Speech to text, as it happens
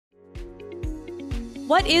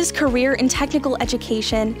What is career and technical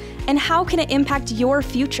education, and how can it impact your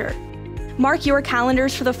future? Mark your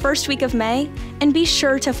calendars for the first week of May and be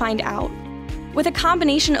sure to find out. With a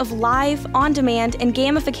combination of live, on-demand, and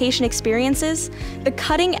gamification experiences, the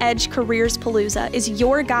Cutting Edge Careers Palooza is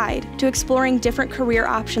your guide to exploring different career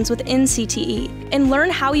options within CTE and learn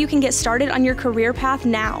how you can get started on your career path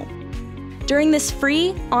now. During this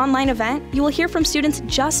free online event, you will hear from students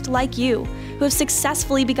just like you who have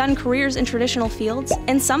successfully begun careers in traditional fields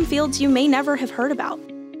and some fields you may never have heard about.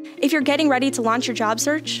 If you're getting ready to launch your job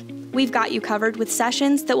search, we've got you covered with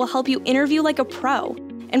sessions that will help you interview like a pro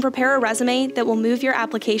and prepare a resume that will move your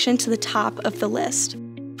application to the top of the list.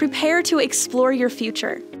 Prepare to explore your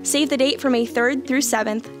future. Save the date for May 3rd through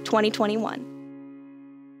 7th, 2021.